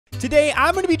Today,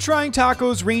 I'm going to be trying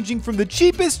tacos ranging from the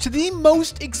cheapest to the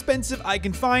most expensive I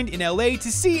can find in LA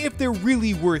to see if they're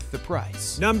really worth the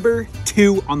price. Number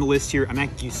 2 on the list here, I'm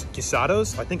at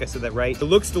Guisados. I think I said that right. It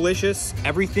looks delicious.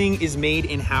 Everything is made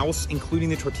in-house, including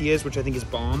the tortillas, which I think is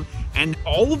bomb. And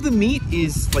all of the meat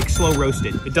is like slow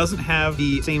roasted. It doesn't have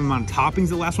the same amount of toppings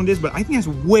the last one does, but I think it has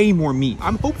way more meat.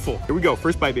 I'm hopeful. Here we go,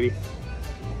 first bite, baby.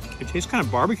 It tastes kind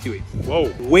of barbecuey.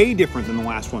 Whoa, way different than the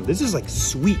last one. This is like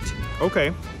sweet.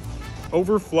 Okay.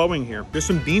 Overflowing here. There's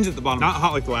some beans at the bottom, not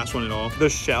hot like the last one at all. The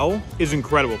shell is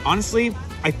incredible. Honestly,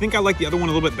 I think I like the other one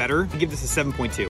a little bit better. I give this a 7.2.